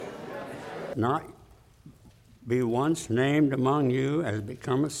let not be once named among you as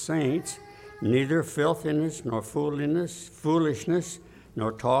becometh saints, neither filthiness, nor foolishness,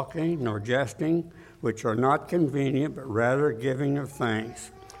 nor talking, nor jesting, which are not convenient, but rather giving of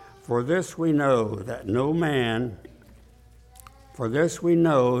thanks. For this we know that no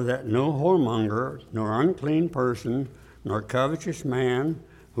whoremonger, nor unclean person, nor covetous man,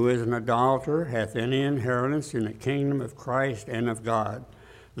 who is an idolater, hath any inheritance in the kingdom of Christ and of God.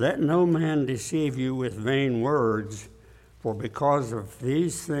 Let no man deceive you with vain words, for because of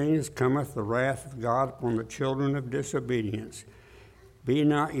these things cometh the wrath of God upon the children of disobedience. Be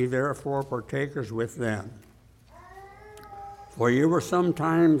not ye therefore partakers with them. For you were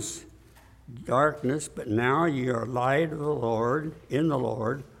sometimes darkness, but now ye are light of the Lord, in the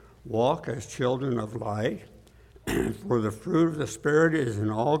Lord. Walk as children of light. For the fruit of the Spirit is in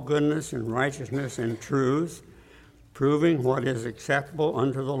all goodness and righteousness and truth, proving what is acceptable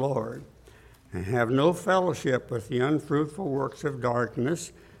unto the Lord. And have no fellowship with the unfruitful works of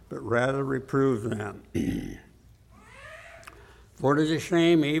darkness, but rather reprove them. For it is a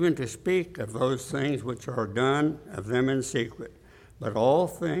shame even to speak of those things which are done of them in secret. But all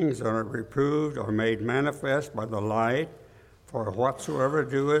things are reproved or made manifest by the light, for whatsoever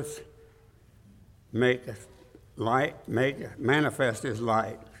doeth maketh manifest is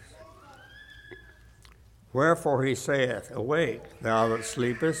light. Wherefore he saith, Awake, thou that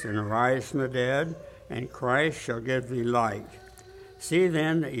sleepest, and arise from the dead, and Christ shall give thee light. See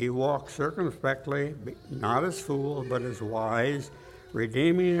then that ye walk circumspectly, not as fools, but as wise,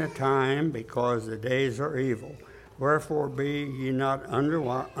 redeeming the time, because the days are evil. Wherefore be ye not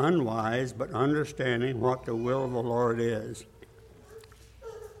unwise, but understanding what the will of the Lord is.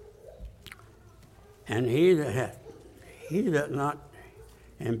 And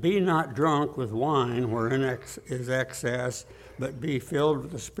be not drunk with wine, wherein is excess, but be filled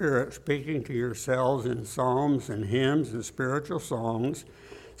with the Spirit, speaking to yourselves in psalms and hymns and spiritual songs,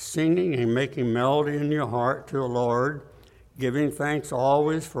 singing and making melody in your heart to the Lord, giving thanks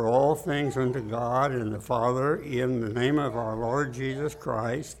always for all things unto God and the Father, in the name of our Lord Jesus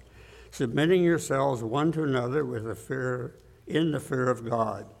Christ, submitting yourselves one to another in the fear of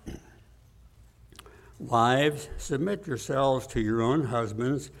God. Wives, submit yourselves to your own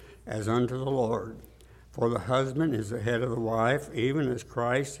husbands as unto the Lord. For the husband is the head of the wife, even as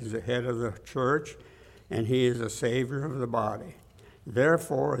Christ is the head of the church, and he is the Savior of the body.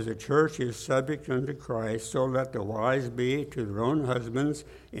 Therefore, as the church is subject unto Christ, so let the wives be to their own husbands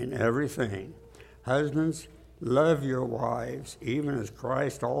in everything. Husbands, love your wives, even as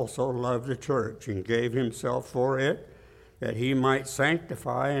Christ also loved the church, and gave himself for it, that he might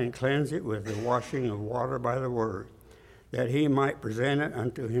sanctify and cleanse it with the washing of water by the word, that he might present it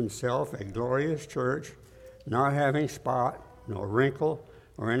unto himself a glorious church, not having spot, nor wrinkle,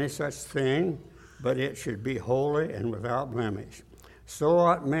 or any such thing, but it should be holy and without blemish. So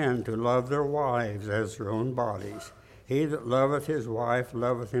ought men to love their wives as their own bodies. He that loveth his wife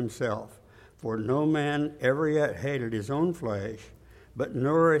loveth himself. For no man ever yet hated his own flesh, but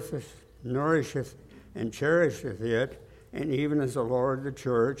nourisheth and cherisheth it, and even as the Lord the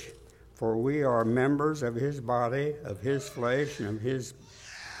church, for we are members of his body, of his flesh, and of his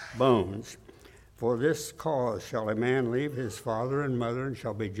bones. For this cause shall a man leave his father and mother, and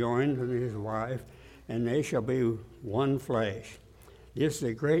shall be joined unto his wife, and they shall be one flesh. This is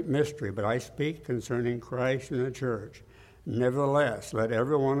a great mystery, but I speak concerning Christ and the church. Nevertheless, let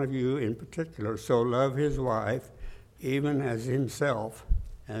every one of you in particular so love his wife, even as himself,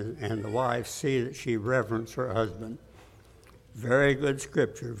 and the wife see that she reverence her husband. Very good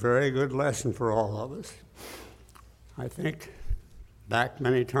scripture, very good lesson for all of us. I think back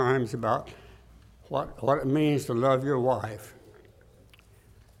many times about what it means to love your wife.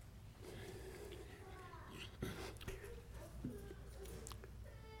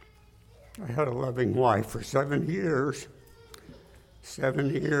 I had a loving wife for 7 years. 7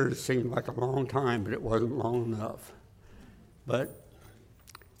 years seemed like a long time, but it wasn't long enough. But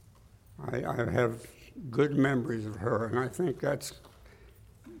I have good memories of her, and I think that's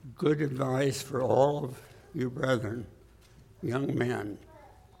good advice for all of you brethren, young men,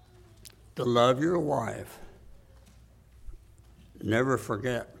 to love your wife. Never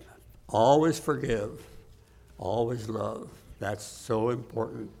forget. Always forgive. Always love. That's so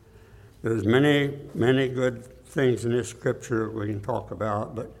important. There's many, many good things in this scripture we can talk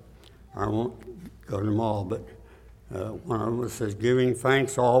about, but I won't go to them all. But one of them says, giving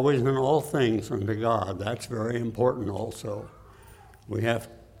thanks always in all things unto God. That's very important also. We have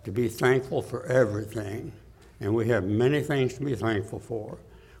to be thankful for everything, and we have many things to be thankful for.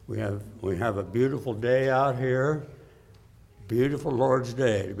 We have a beautiful day out here, beautiful Lord's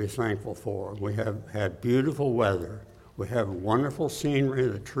Day to be thankful for. We have had beautiful weather. We have wonderful scenery.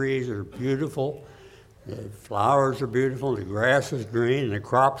 The trees are beautiful. The flowers are beautiful. The grass is green. The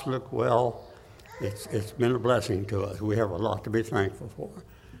crops look well. It's been a blessing to us. We have a lot to be thankful for.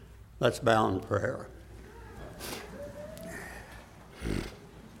 Let's bow in prayer.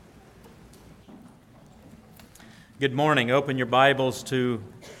 Good morning. Open your Bibles to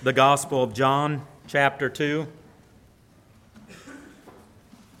the Gospel of John, chapter 2.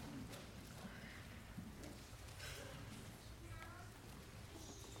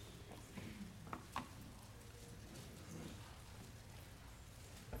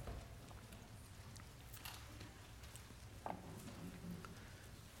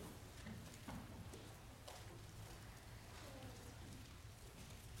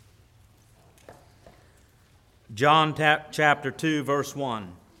 John chapter 2, verse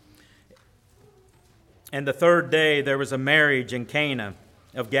 1. And the third day there was a marriage in Cana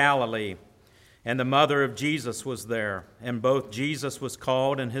of Galilee, and the mother of Jesus was there, and both Jesus was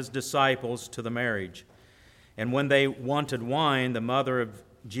called and his disciples to the marriage. And when they wanted wine, the mother of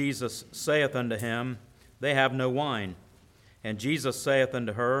Jesus saith unto him, They have no wine. And Jesus saith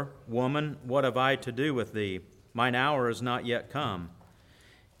unto her, Woman, what have I to do with thee? Mine hour is not yet come.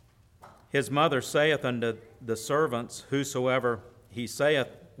 His mother saith unto the servants, whatsoever he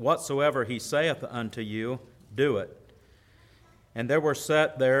saith unto you, do it. And there were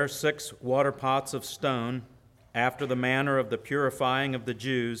set there 6 water pots of stone, after the manner of the purifying of the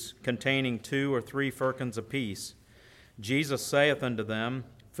Jews, containing 2 or 3 firkins apiece. Jesus saith unto them,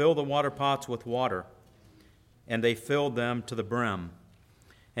 Fill the water pots with water. And they filled them to the brim.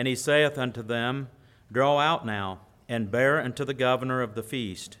 And he saith unto them, Draw out now, and bear unto the governor of the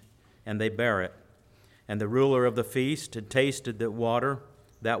feast. And they bare it. And the ruler of the feast had tasted the water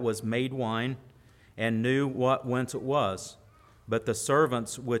that was made wine, and knew whence it was. But the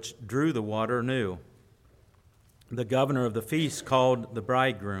servants which drew the water knew. The governor of the feast called the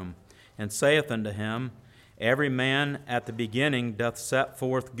bridegroom, and saith unto him, Every man at the beginning doth set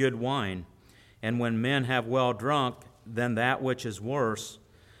forth good wine, and when men have well drunk, then that which is worse.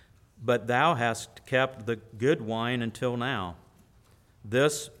 But thou hast kept the good wine until now.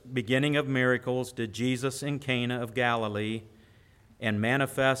 This beginning of miracles did Jesus in Cana of Galilee, and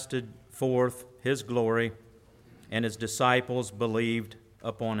manifested forth his glory, and his disciples believed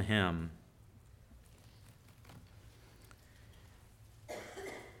upon him.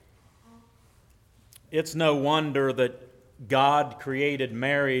 It's no wonder that God created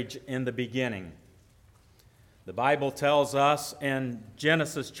marriage in the beginning. The Bible tells us in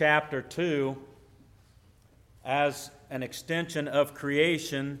Genesis chapter 2, as an extension of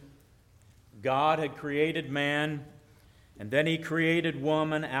creation, God had created man, and then he created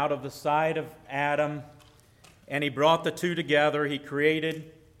woman out of the side of Adam, and he brought the two together.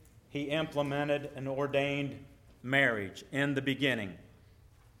 He implemented and ordained marriage in the beginning.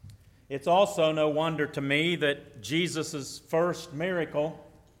 It's also no wonder to me that Jesus' first miracle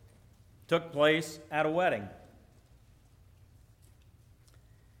took place at a wedding.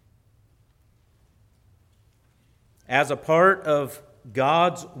 As a part of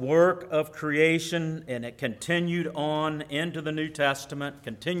God's work of creation, and it continued on into the New Testament,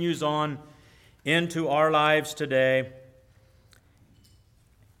 continues on into our lives today,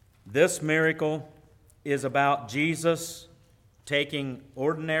 this miracle is about Jesus taking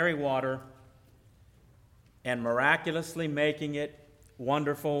ordinary water and miraculously making it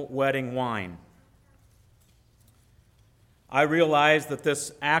wonderful wedding wine. I realize that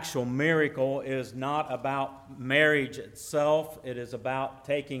this actual miracle is not about marriage itself. It is about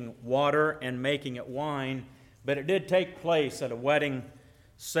taking water and making it wine, but it did take place at a wedding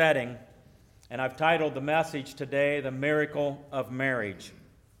setting, and I've titled the message today, The Miracle of Marriage.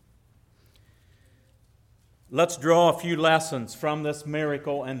 Let's draw a few lessons from this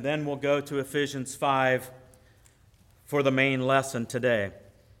miracle, and then we'll go to Ephesians 5 for the main lesson today.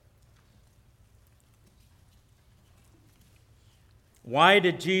 Why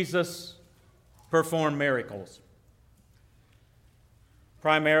did Jesus perform miracles?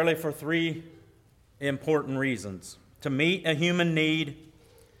 Primarily for 3 important reasons: to meet a human need,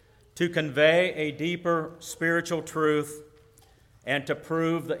 to convey a deeper spiritual truth, and to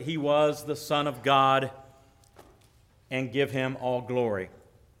prove that he was the Son of God and give him all glory.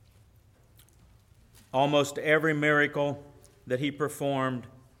 Almost every miracle that he performed,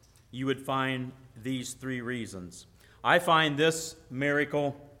 you would find these 3 reasons. I find this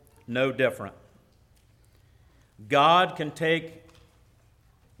miracle no different. God can take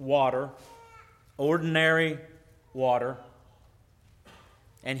water, ordinary water,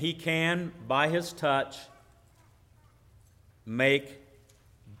 and he can, by his touch, make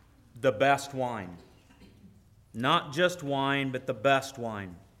the best wine. Not just wine, but the best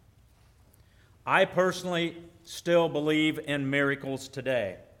wine. I personally still believe in miracles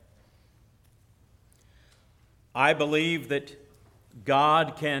today. I believe that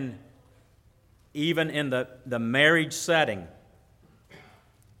God can, even in the marriage setting,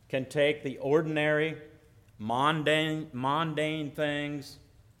 can take the ordinary, mundane things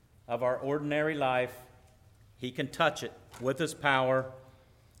of our ordinary life. He can touch it with His power,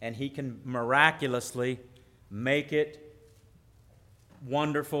 and He can miraculously make it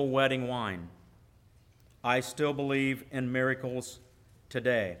wonderful wedding wine. I still believe in miracles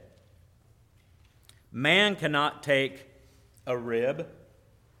today. Man cannot take a rib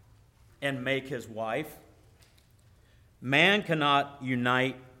and make his wife. Man cannot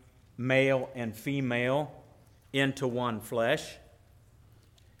unite male and female into one flesh.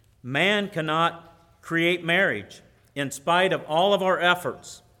 Man cannot create marriage in spite of all of our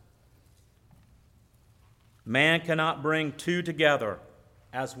efforts. Man cannot bring two together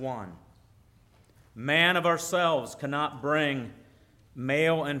as one. Man of ourselves cannot bring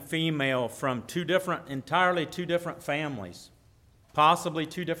male and female from entirely two different families, possibly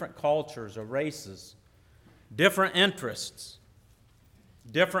two different cultures or races, different interests,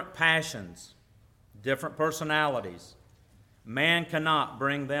 different passions, different personalities. Man cannot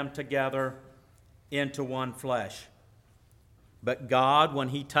bring them together into one flesh. But God, when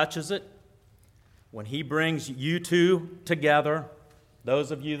He touches it, when He brings you two together,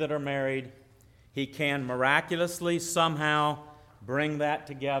 those of you that are married, He can miraculously somehow bring that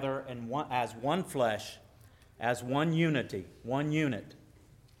together as one flesh, as one unity, one unit.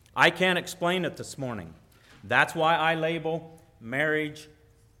 I can't explain it this morning. That's why I label marriage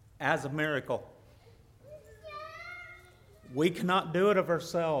as a miracle. We cannot do it of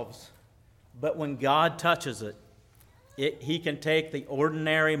ourselves, but when God touches it, He can take the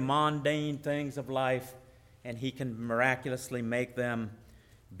ordinary, mundane things of life and He can miraculously make them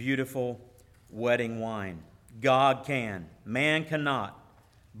beautiful wedding wine. God can. Man cannot,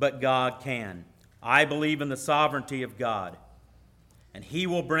 but God can. I believe in the sovereignty of God, and He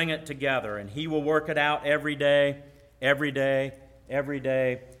will bring it together, and He will work it out every day, every day, every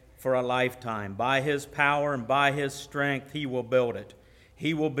day for a lifetime. By His power and by His strength, He will build it.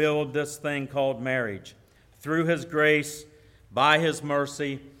 He will build this thing called marriage. Through His grace, by His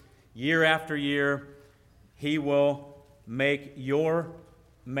mercy, year after year, He will make your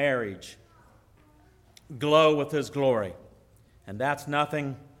marriage glow with His glory. And that's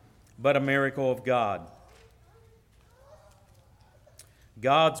nothing but a miracle of God.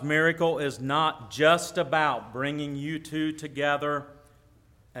 God's miracle is not just about bringing you two together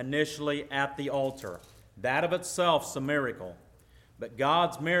initially at the altar. That of itself is a miracle. But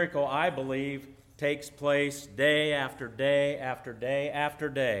God's miracle, I believe, takes place day after day after day after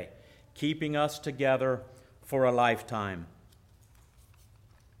day, keeping us together for a lifetime.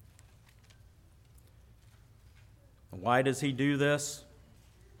 Why does He do this?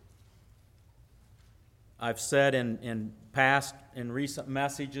 I've said in recent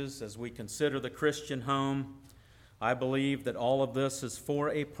messages, as we consider the Christian home, I believe that all of this is for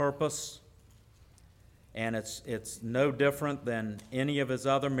a purpose, and it's no different than any of His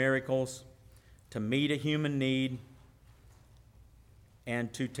other miracles, to meet a human need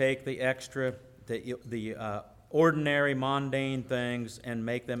and to take the ordinary, mundane things and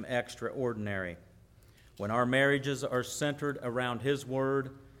make them extraordinary. When our marriages are centered around His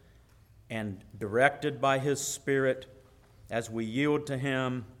Word and directed by His Spirit, as we yield to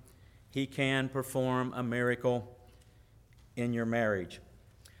Him, He can perform a miracle in your marriage.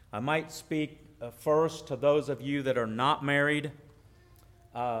 I might speak first to those of you that are not married.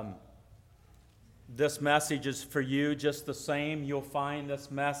 This message is for you just the same. You'll find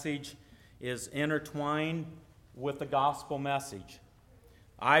this message is intertwined with the gospel message.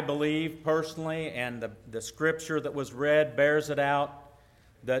 I believe personally, and the scripture that was read bears it out,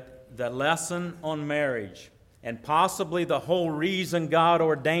 that the lesson on marriage, and possibly the whole reason God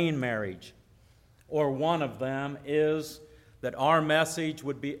ordained marriage, or one of them, is that our marriage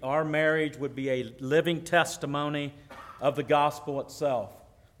would be a living testimony of the gospel itself.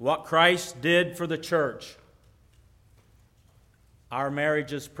 What Christ did for the church, our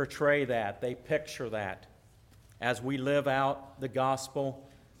marriages portray that. They picture that as we live out the gospel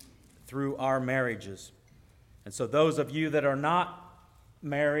through our marriages. And so those of you that are not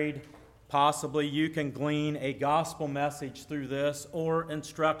married, possibly you can glean a gospel message through this or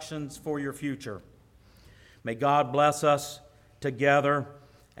instructions for your future. May God bless us together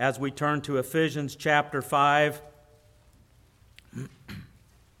as we turn to Ephesians chapter 5.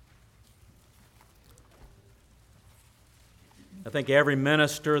 I think every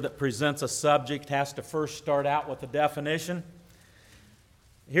minister that presents a subject has to first start out with a definition.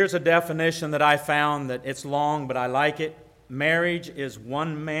 Here's a definition that I found that it's long, but I like it. Marriage is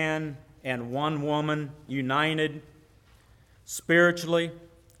one man and one woman united spiritually,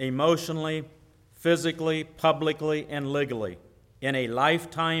 emotionally, physically, publicly, and legally in a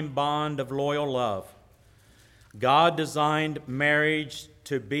lifetime bond of loyal love. God designed marriage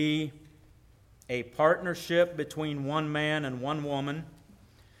to be a partnership between one man and one woman,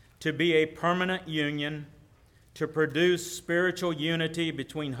 to be a permanent union, to produce spiritual unity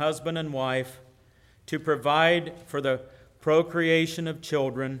between husband and wife, to provide for the procreation of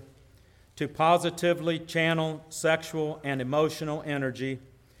children, to positively channel sexual and emotional energy,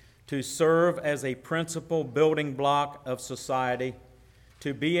 to serve as a principal building block of society,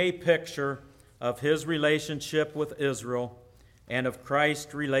 to be a picture of His relationship with Israel and of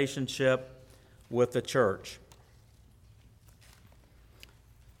Christ's relationship with the church.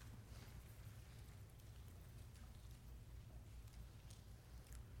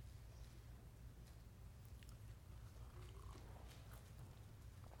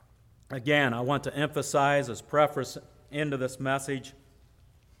 Again, I want to emphasize as preface into this message,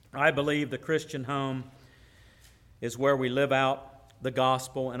 I believe the Christian home is where we live out the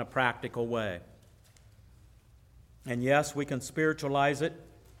gospel in a practical way. And yes, we can spiritualize it,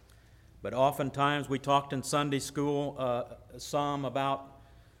 but oftentimes we talked in Sunday school some about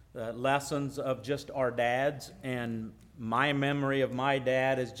lessons of just our dads, and my memory of my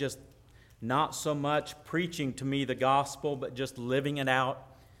dad is just not so much preaching to me the gospel, but just living it out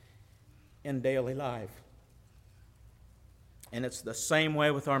in daily life. And it's the same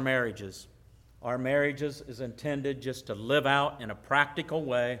way with our marriages. Our marriages is intended just to live out in a practical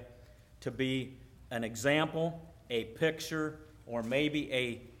way, to be an example, a picture, or maybe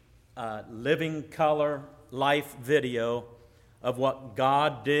a living color life video of what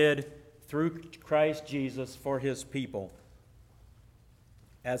God did through Christ Jesus for His people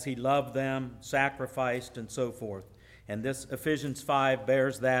as He loved them, sacrificed, and so forth. And this Ephesians 5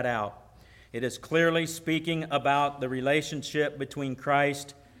 bears that out. It is clearly speaking about the relationship between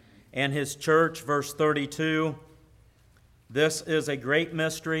Christ and His church. Verse 32, this is a great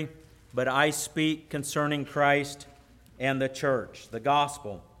mystery, but I speak concerning Christ and the church, the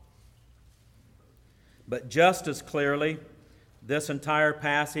gospel. But just as clearly, this entire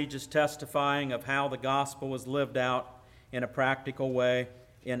passage is testifying of how the gospel was lived out in a practical way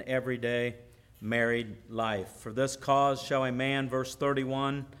in everyday married life. For this cause shall a man, verse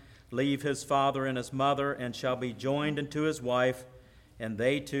 31, leave his father and his mother, and shall be joined unto his wife, and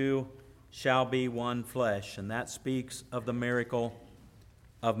they two shall be one flesh. And that speaks of the miracle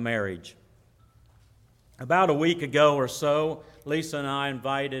of marriage. About a week ago or so, Lisa and I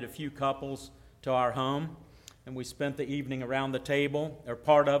invited a few couples to our home, and we spent the evening around the table, or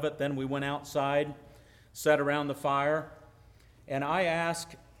part of it. Then we went outside, sat around the fire, and I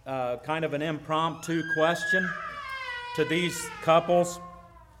asked kind of an impromptu question to these couples.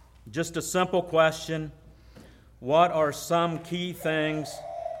 Just a simple question: what are some key things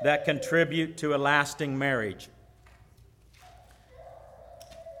that contribute to a lasting marriage?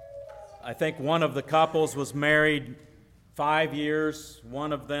 I think one of the couples was married 5 years,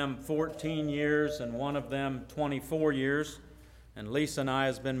 one of them 14 years, and one of them 24 years. And Lisa and I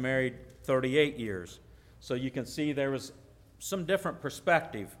has been married 38 years. So you can see there was some different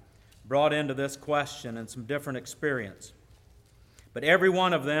perspective brought into this question and some different experience. But every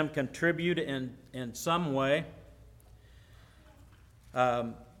one of them contributed in some way.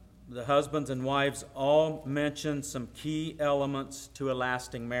 The husbands and wives all mentioned some key elements to a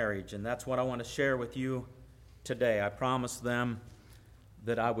lasting marriage, and that's what I want to share with you today. I promised them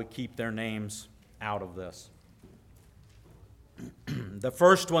that I would keep their names out of this. The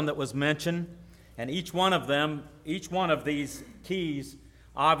first one that was mentioned, and each one of these keys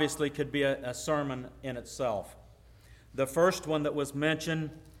obviously could be a sermon in itself. The first one that was mentioned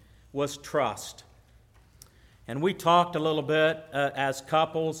was trust. And we talked a little bit as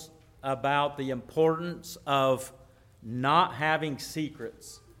couples about the importance of not having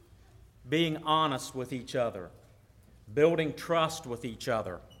secrets, being honest with each other, building trust with each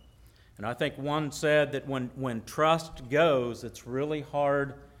other. And I think one said that when trust goes, it's really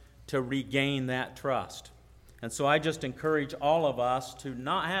hard to regain that trust. And so I just encourage all of us to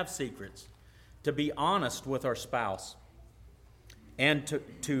not have secrets, to be honest with our spouse, and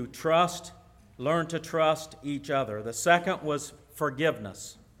to trust, learn to trust each other. The second was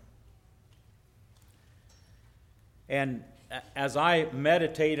forgiveness. And as I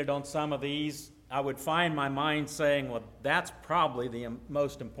meditated on some of these, I would find my mind saying, well, that's probably the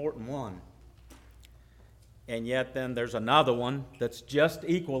most important one. And yet then there's another one that's just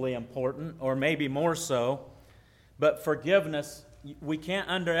equally important, or maybe more so. But forgiveness, we can't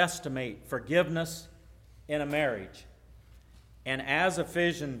underestimate forgiveness in a marriage. And as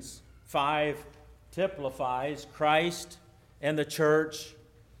Ephesians 5 typifies, Christ and the church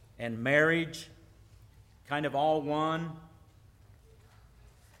and marriage, kind of all one.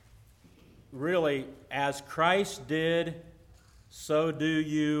 Really, as Christ did, so do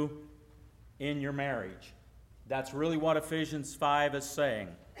you in your marriage. That's really what Ephesians 5 is saying.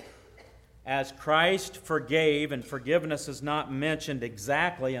 As Christ forgave, and forgiveness is not mentioned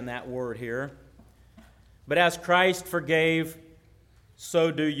exactly in that word here, but as Christ forgave, so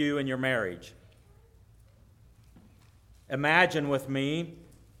do you in your marriage. Imagine with me,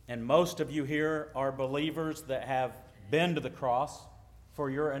 and most of you here are believers that have been to the cross for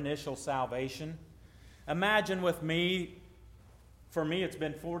your initial salvation. Imagine with me, for me it's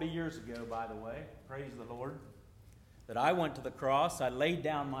been 40 years ago, by the way, praise the Lord, that I went to the cross, I laid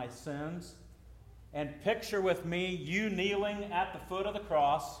down my sins, and picture with me you kneeling at the foot of the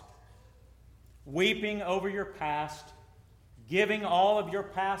cross, weeping over your past, giving all of your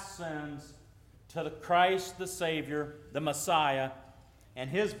past sins to the Christ the Savior, the Messiah, and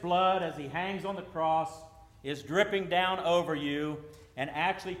His blood as He hangs on the cross is dripping down over you and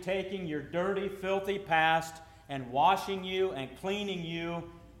actually taking your dirty, filthy past and washing you and cleaning you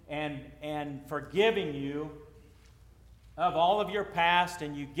and forgiving you of all of your past,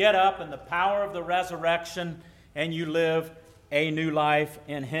 and you get up in the power of the resurrection and you live a new life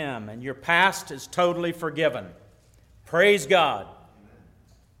in Him, and your past is totally forgiven. Praise God.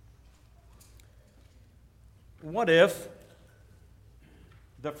 What if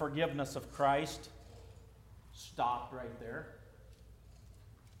the forgiveness of Christ stopped right there?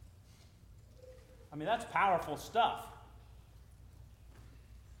 I mean, that's powerful stuff.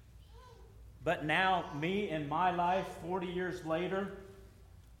 But now, me in my life, 40 years later,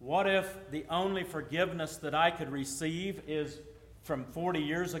 what if the only forgiveness that I could receive is from 40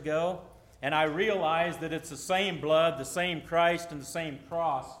 years ago, and I realize that it's the same blood, the same Christ, and the same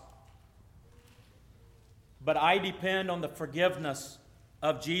cross, but I depend on the forgiveness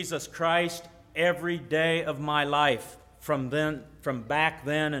of Jesus Christ every day of my life, from back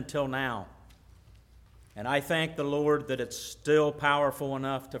then until now. And I thank the Lord that it's still powerful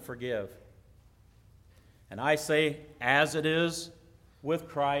enough to forgive. And I say, as it is with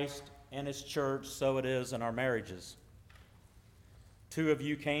Christ and His church, so it is in our marriages. 2 of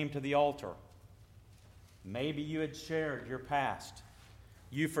you came to the altar. Maybe you had shared your past.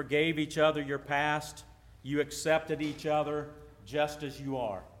 You forgave each other your past. You accepted each other just as you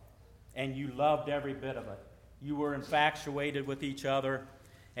are. And you loved every bit of it. You were infatuated with each other,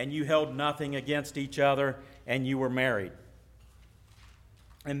 and you held nothing against each other, and you were married.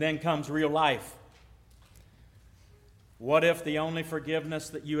 And then comes real life. What if the only forgiveness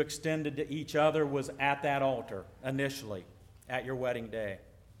that you extended to each other was at that altar, initially, at your wedding day?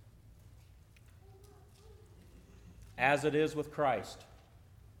 As it is with Christ,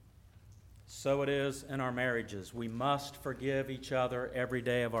 so it is in our marriages. We must forgive each other every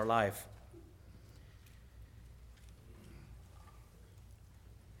day of our life.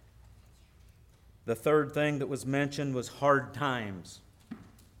 The third thing that was mentioned was hard times.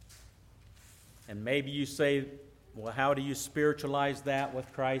 And maybe you say, well, how do you spiritualize that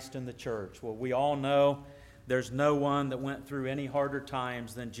with Christ and the church? Well, we all know there's no one that went through any harder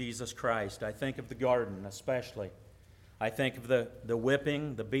times than Jesus Christ. I think of the garden especially. I think of the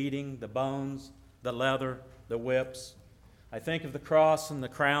whipping, the beating, the bones, the leather, the whips. I think of the cross and the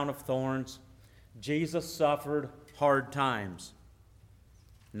crown of thorns. Jesus suffered hard times.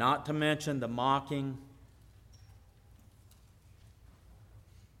 Not to mention the mocking.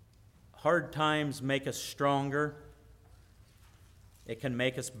 Hard times make us stronger. It can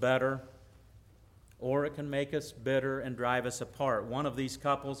make us better, or it can make us bitter and drive us apart. One of these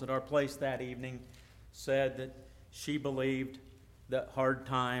couples at our place that evening said that she believed that hard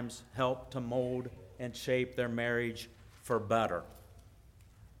times helped to mold and shape their marriage for better.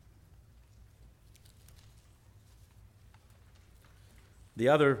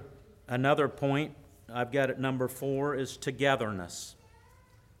 Another point I've got at number 4 is togetherness.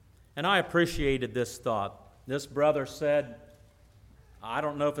 And I appreciated this thought. This brother said, I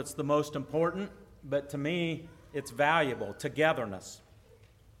don't know if it's the most important, but to me, it's valuable, togetherness.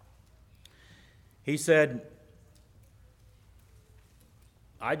 He said,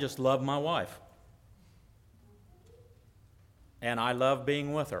 I just love my wife. And I love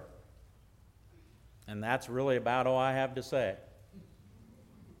being with her. And that's really about all I have to say.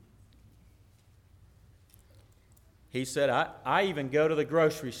 He said, I even go to the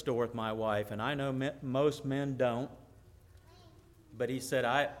grocery store with my wife, and I know most men don't. But he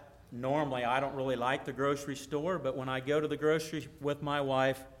said, normally I don't really like the grocery store, but when I go to the grocery with my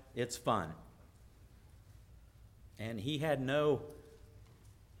wife, it's fun. And he had no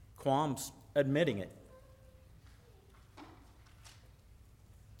qualms admitting it.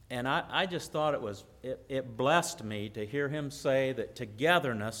 And I just thought it blessed me to hear him say that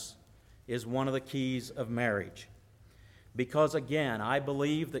togetherness is one of the keys of marriage. Because again, I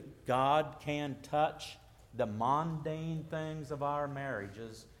believe that God can touch the mundane things of our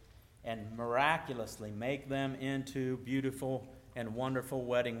marriages and miraculously make them into beautiful and wonderful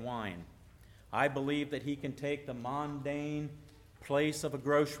wedding wine. I believe that he can take the mundane place of a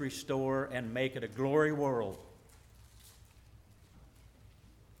grocery store and make it a glory world.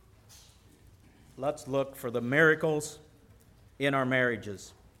 Let's look for the miracles in our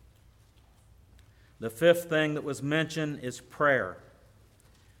marriages. The fifth thing that was mentioned is prayer.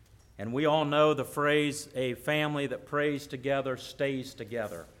 And we all know the phrase, a family that prays together stays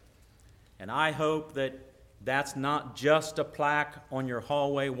together. And I hope that that's not just a plaque on your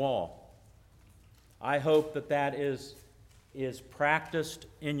hallway wall. I hope that that is practiced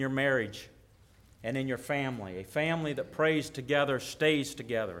in your marriage and in your family. A family that prays together stays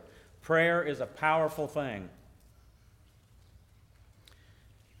together. Prayer is a powerful thing.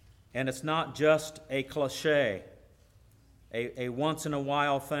 And it's not just a cliche, a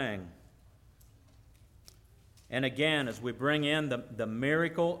once-in-a-while thing. And again, as we bring in the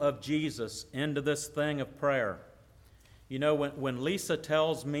miracle of Jesus into this thing of prayer, you know, when Lisa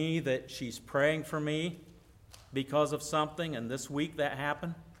tells me that she's praying for me because of something, and this week that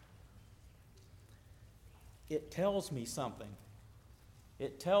happened, it tells me something.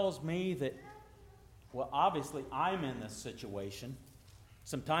 It tells me that, well, obviously I'm in this situation,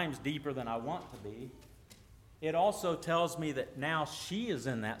 sometimes deeper than I want to be. It also tells me that now she is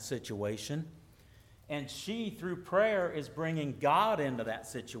in that situation, and she, through prayer, is bringing God into that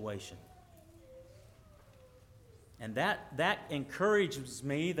situation. And that encourages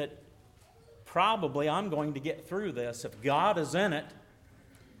me that probably I'm going to get through this. If God is in it,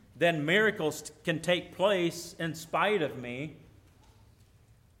 then miracles can take place in spite of me.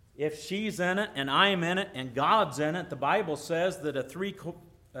 If she's in it and I'm in it and God's in it, the Bible says that a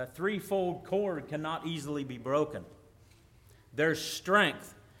threefold cord cannot easily be broken. There's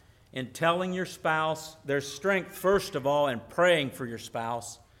strength in telling your spouse. There's strength, first of all, in praying for your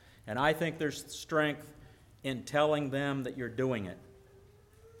spouse. And I think there's strength in telling them that you're doing it.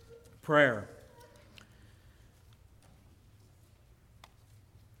 Prayer.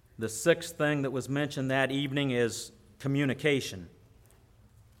 The sixth thing that was mentioned that evening is communication.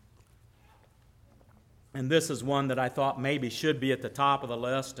 And this is one that I thought maybe should be at the top of the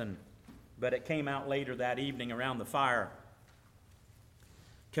list, but it came out later that evening around the fire.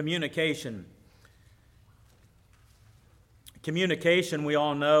 Communication. Communication, we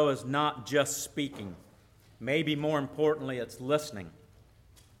all know, is not just speaking. Maybe more importantly, it's listening.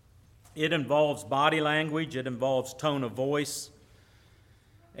 It involves body language, it involves tone of voice,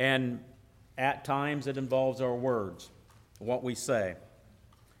 and at times it involves our words, what we say.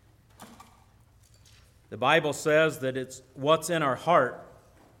 The Bible says that it's what's in our heart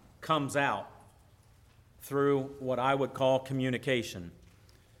comes out through what I would call communication,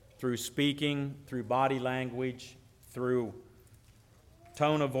 through speaking, through body language, through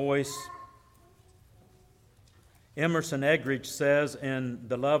tone of voice. Emerson Eggridge says in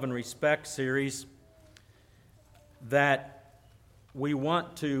the Love and Respect series that we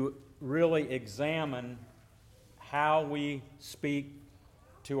want to really examine how we speak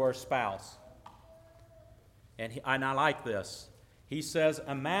to our spouse. And I like this. He says,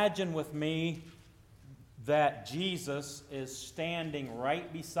 imagine with me that Jesus is standing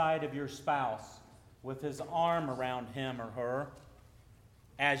right beside of your spouse with his arm around him or her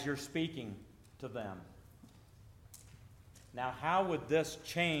as you're speaking to them. Now, how would this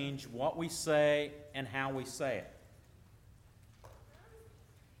change what we say and how we say it?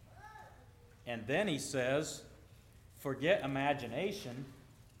 And then he says, forget imagination.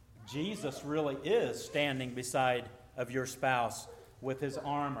 Jesus really is standing beside of your spouse with his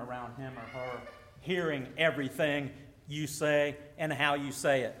arm around him or her, hearing everything you say and how you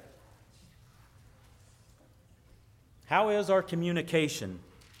say it. How is our communication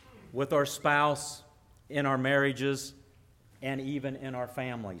with our spouse, in our marriages, and even in our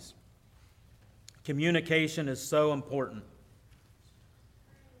families? Communication is so important.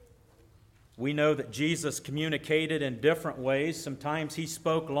 We know that Jesus communicated in different ways. Sometimes he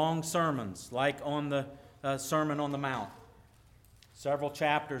spoke long sermons, like on the Sermon on the Mount. Several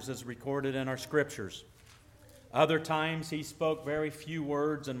chapters is recorded in our scriptures. Other times he spoke very few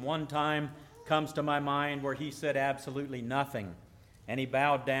words, and one time comes to my mind where he said absolutely nothing. And he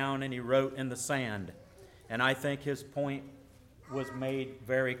bowed down and he wrote in the sand. And I think his point was made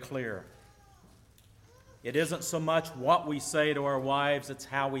very clear. It isn't so much what we say to our wives, it's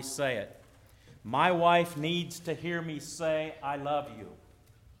how we say it. My wife needs to hear me say, I love you.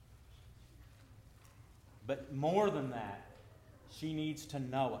 But more than that, she needs to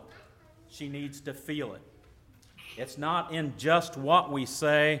know it. She needs to feel it. It's not in just what we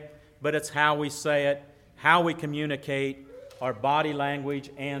say, but it's how we say it, how we communicate, our body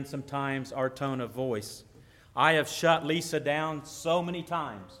language, and sometimes our tone of voice. I have shut Lisa down so many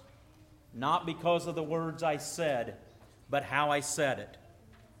times, not because of the words I said, but how I said it.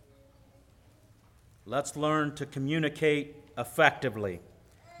 Let's learn to communicate effectively,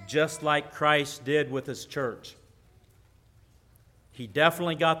 just like Christ did with his church. He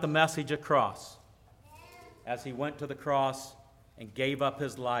definitely got the message across as he went to the cross and gave up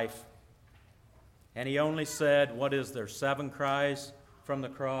his life. And he only said, 7 cries from the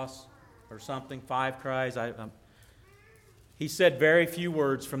cross or something, 5 cries? He said very few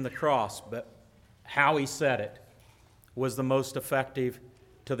words from the cross, but how he said it was the most effective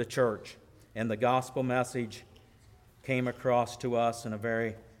to the church. And the gospel message came across to us in a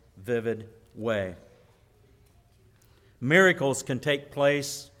very vivid way. Miracles can take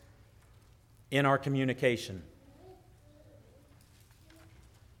place in our communication.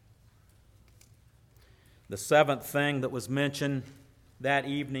 The 7th thing that was mentioned that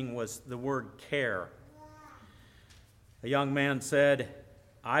evening was the word care. A young man said,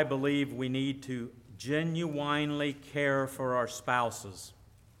 I believe we need to genuinely care for our spouses.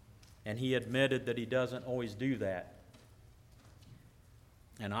 And he admitted that he doesn't always do that.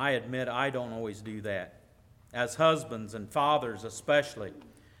 And I admit I don't always do that. As husbands and fathers especially,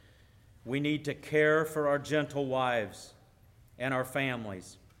 we need to care for our gentle wives and our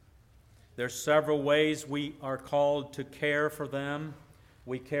families. There's several ways we are called to care for them.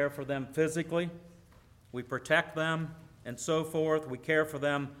 We care for them physically, we protect them, and so forth. We care for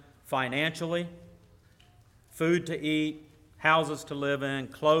them financially, food to eat, houses to live in,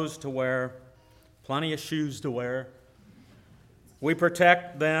 clothes to wear, plenty of shoes to wear. We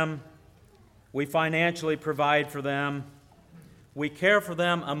protect them. We financially provide for them. We care for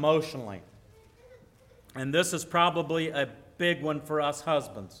them emotionally. And this is probably a big one for us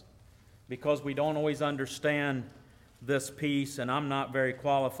husbands, because we don't always understand this piece, and I'm not very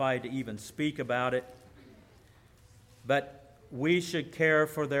qualified to even speak about it. But we should care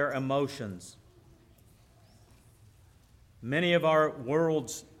for their emotions. Many of our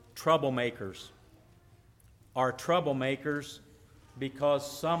world's troublemakers are troublemakers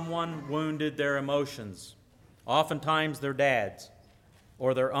because someone wounded their emotions. Oftentimes their dads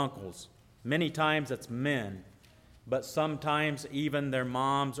or their uncles. Many times it's men, but sometimes even their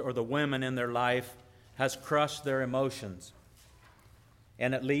moms or the women in their life has crushed their emotions,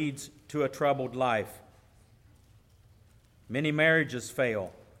 and it leads to a troubled life. Many marriages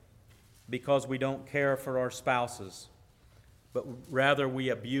fail because we don't care for our spouses, but rather we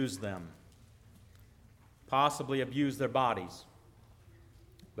abuse them, possibly abuse their bodies,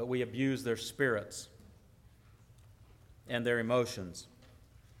 but we abuse their spirits and their emotions.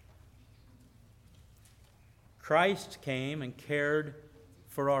 Christ came and cared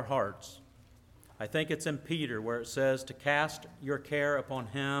for our hearts. I think it's in Peter where it says to cast your care upon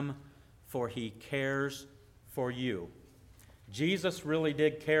him, for he cares for you. Jesus really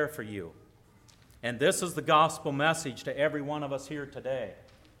did care for you. And this is the gospel message to every one of us here today.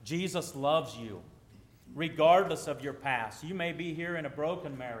 Jesus loves you, regardless of your past. You may be here in a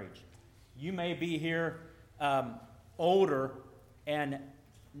broken marriage. You may be here older and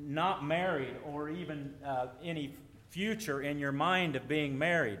not married, or even any future in your mind of being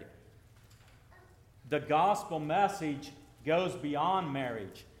married. The gospel message goes beyond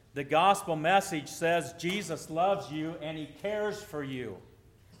marriage. The gospel message says Jesus loves you and he cares for you.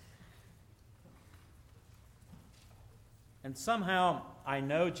 And somehow I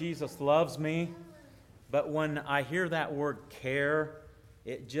know Jesus loves me, but when I hear that word care,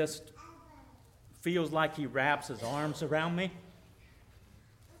 it just feels like he wraps his arms around me.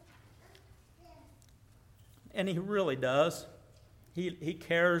 And he really does. He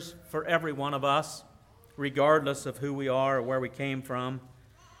cares for every one of us, regardless of who we are or where we came from.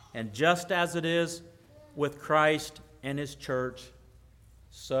 And just as it is with Christ and his church,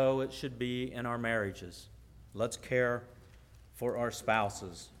 so it should be in our marriages. Let's care for our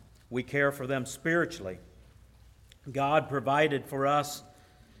spouses. We care for them spiritually. God provided for us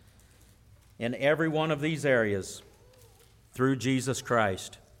in every one of these areas through Jesus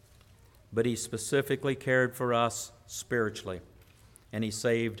Christ. but He specifically cared for us spiritually, and He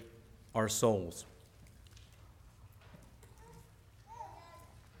saved our souls.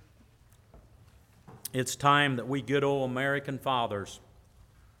 It's time that we good old American fathers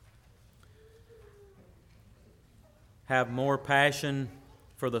have more passion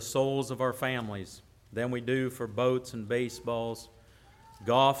for the souls of our families than we do for boats and baseballs,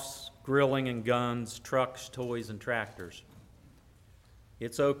 golfs, grilling and guns, trucks, toys, and tractors.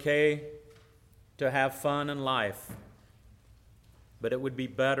 It's okay to have fun in life, but it would be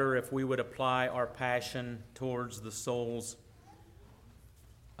better if we would apply our passion towards the souls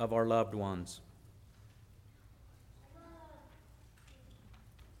of our loved ones.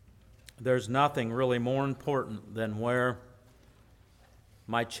 There's nothing really more important than where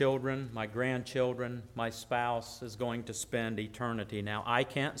my children, my grandchildren, my spouse is going to spend eternity. Now, I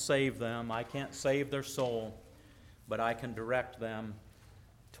can't save them. I can't save their soul, but I can direct them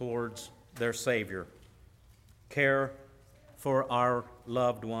towards their Savior. Care for our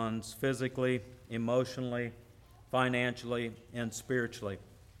loved ones physically, emotionally, financially, and spiritually.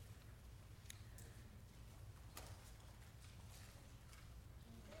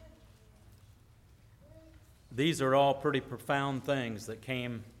 These are all pretty profound things that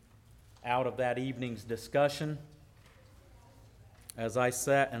came out of that evening's discussion. As I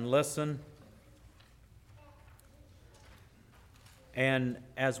sat and listened, and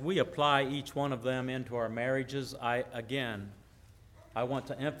as we apply each one of them into our marriages, I want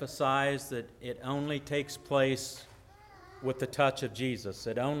to emphasize that it only takes place with the touch of Jesus.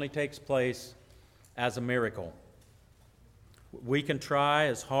 It only takes place as a miracle. We can try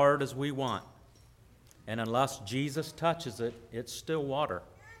as hard as we want, and unless Jesus touches it, it's still water.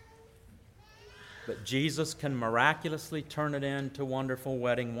 But Jesus can miraculously turn it into wonderful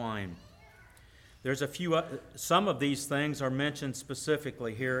wedding wine. There's some of these things are mentioned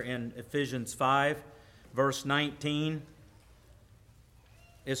specifically here in Ephesians 5, verse 19.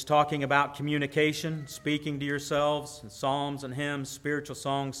 It's talking about communication, speaking to yourselves, psalms and hymns, spiritual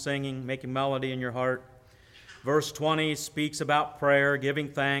songs, singing, making melody in your heart. Verse 20 speaks about prayer, giving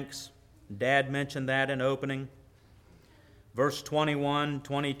thanks. Dad mentioned that in opening. Verse 21,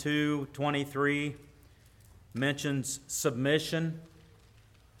 22, 23 mentions submission,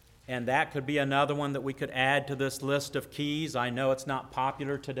 and that could be another one that we could add to this list of keys. I know it's not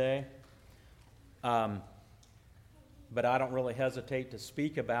popular today, but I don't really hesitate to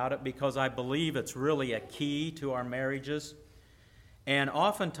speak about it because I believe it's really a key to our marriages. And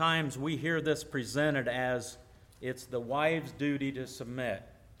oftentimes we hear this presented as it's the wife's duty to submit.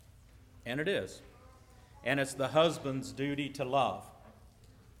 And it is. And it's the husband's duty to love.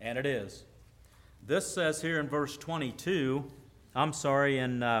 And it is. This says here in verse 21,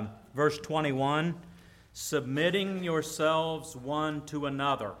 submitting yourselves one to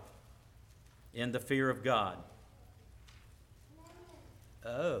another in the fear of God.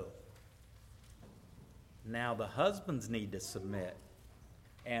 Oh. Now the husbands need to submit,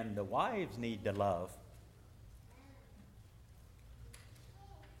 and the wives need to love.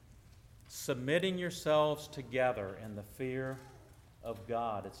 Submitting yourselves together in the fear of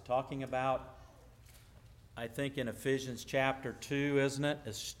God. It's talking about, I think in Ephesians chapter 2, isn't it?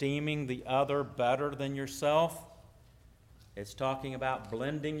 Esteeming the other better than yourself. It's talking about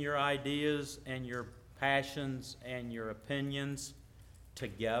blending your ideas and your passions and your opinions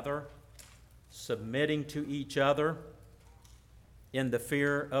together, submitting to each other in the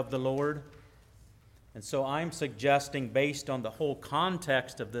fear of the Lord. And so I'm suggesting, based on the whole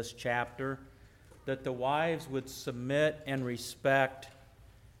context of this chapter, that the wives would submit and respect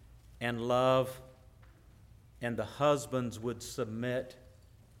and love, and the husbands would submit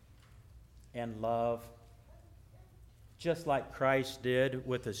and love, just like Christ did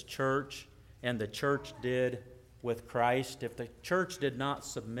with His church, and the church did with Christ. If the church did not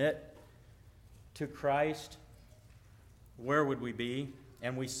submit to Christ, where would we be?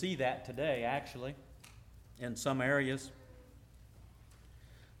 And we see that today, actually, in some areas.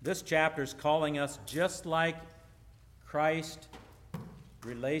 This chapter is calling us, just like Christ's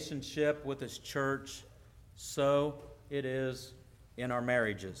relationship with His church, so it is in our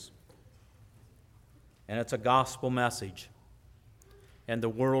marriages. And it's a gospel message. And the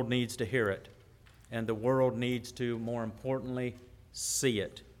world needs to hear it. And the world needs to, more importantly, see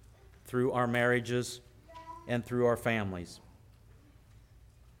it through our marriages and through our families.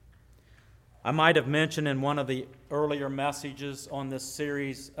 I might have mentioned in one of the earlier messages on this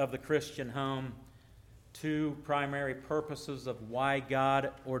series of the Christian home two primary purposes of why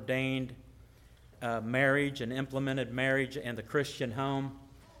God ordained marriage and implemented marriage and the Christian home.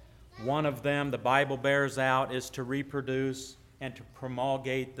 One of them, the Bible bears out, is to reproduce and to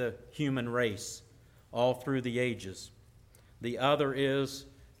promulgate the human race all through the ages. The other is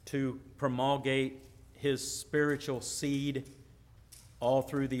to promulgate his spiritual seed all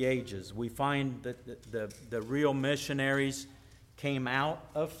through the ages. We find that the real missionaries came out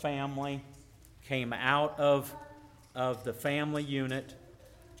of family, came out of the family unit,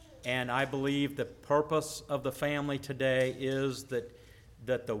 and I believe the purpose of the family today is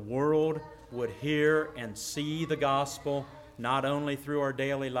that the world would hear and see the gospel, not only through our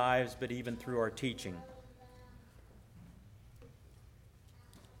daily lives, but even through our teaching.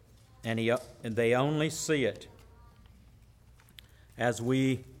 And they only see it as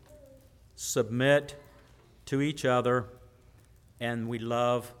we submit to each other and we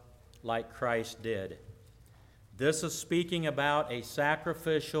love like Christ did. This is speaking about a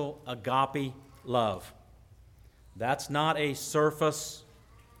sacrificial agape love. That's not a surface,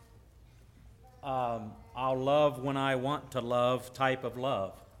 I'll love when I want to love type of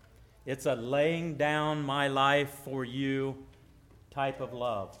love. It's a laying down my life for you type of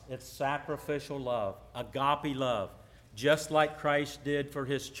love. It's sacrificial love, agape love. Just like Christ did for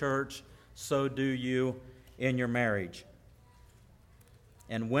his church, so do you in your marriage.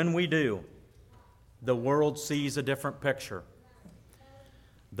 And when we do, the world sees a different picture.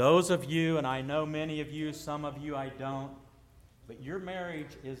 Those of you, and I know many of you, some of you I don't, but your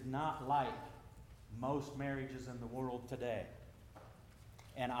marriage is not like most marriages in the world today.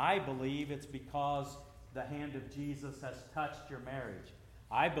 And I believe it's because the hand of Jesus has touched your marriage.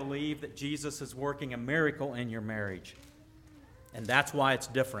 I believe that Jesus is working a miracle in your marriage. And that's why it's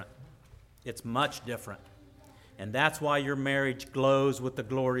different. It's much different. And that's why your marriage glows with the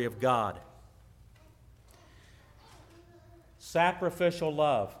glory of God. Sacrificial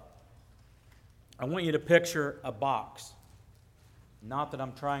love. I want you to picture a box. Not that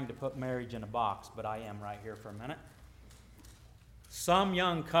I'm trying to put marriage in a box, but I am right here for a minute. Some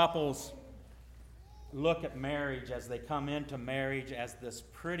young couples look at marriage as they come into marriage as this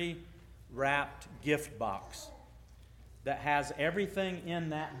pretty wrapped gift box that has everything in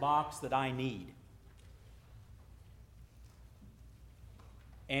that box that I need.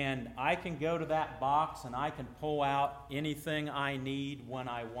 And I can go to that box and I can pull out anything I need when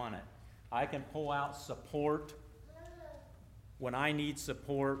I want it. I can pull out support. When I need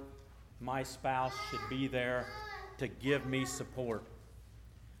support, my spouse should be there to give me support.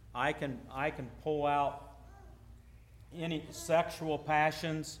 I can pull out any sexual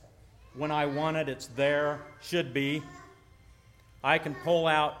passions. When I want it, it's there, should be. I can pull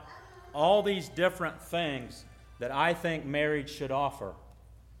out all these different things that I think marriage should offer.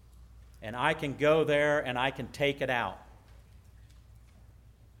 And I can go there and I can take it out.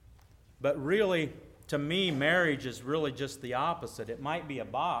 But really, to me, marriage is really just the opposite. It might be a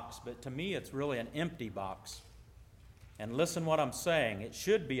box, but to me, it's really an empty box. And listen what I'm saying. It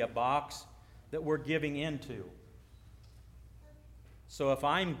should be a box that we're giving into. So if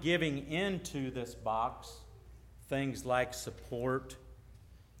I'm giving into this box, things like support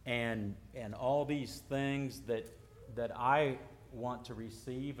and all these things that I want to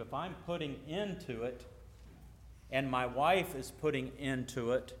receive, if I'm putting into it and my wife is putting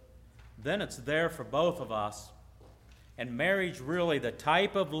into it, then it's there for both of us. And marriage, really, the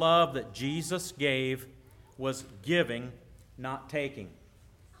type of love that Jesus gave was giving, not taking.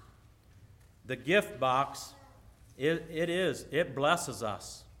 The gift box, it blesses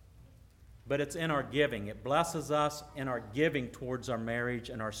us, but it's in our giving. It blesses us in our giving towards our marriage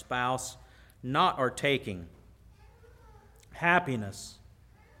and our spouse, not our taking. Happiness,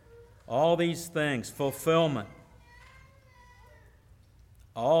 all these things, fulfillment,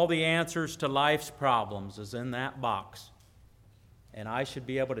 all the answers to life's problems is in that box. And I should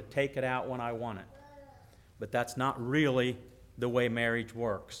be able to take it out when I want it. But that's not really the way marriage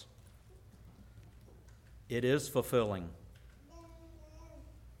works. It is fulfilling.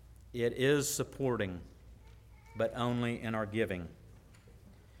 It is supporting, but only in our giving.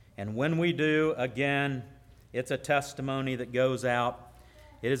 And when we do, again, it's a testimony that goes out.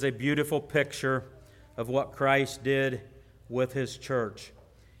 It is a beautiful picture of what Christ did with his church.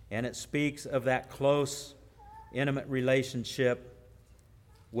 And it speaks of that close, intimate relationship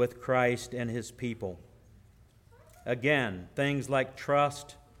with Christ and his people. Again, things like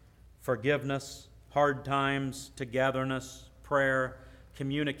trust, forgiveness, hard times, togetherness, prayer,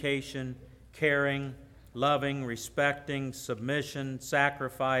 communication, caring, loving, respecting, submission,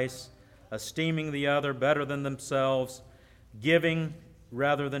 sacrifice, esteeming the other better than themselves, giving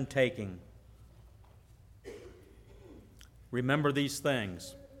rather than taking. Remember these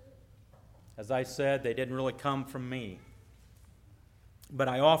things. As I said, they didn't really come from me, but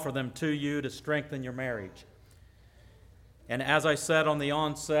I offer them to you to strengthen your marriage. And as I said on the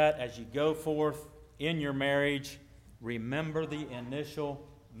onset, as you go forth in your marriage, remember the initial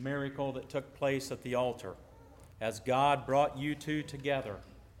miracle that took place at the altar. As God brought you two together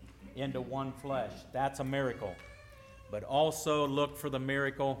into one flesh. That's a miracle. But also look for the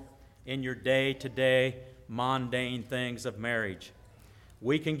miracle in your day-to-day mundane things of marriage.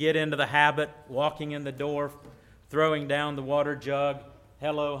 We can get into the habit, walking in the door, throwing down the water jug,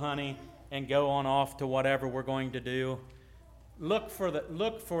 hello honey, and go on off to whatever we're going to do. Look for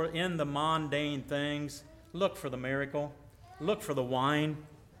in the mundane things, look for the miracle. Look for the wine,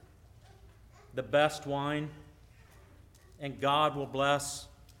 the best wine, and God will bless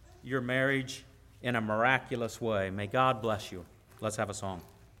your marriage in a miraculous way. May God bless you. Let's have a song.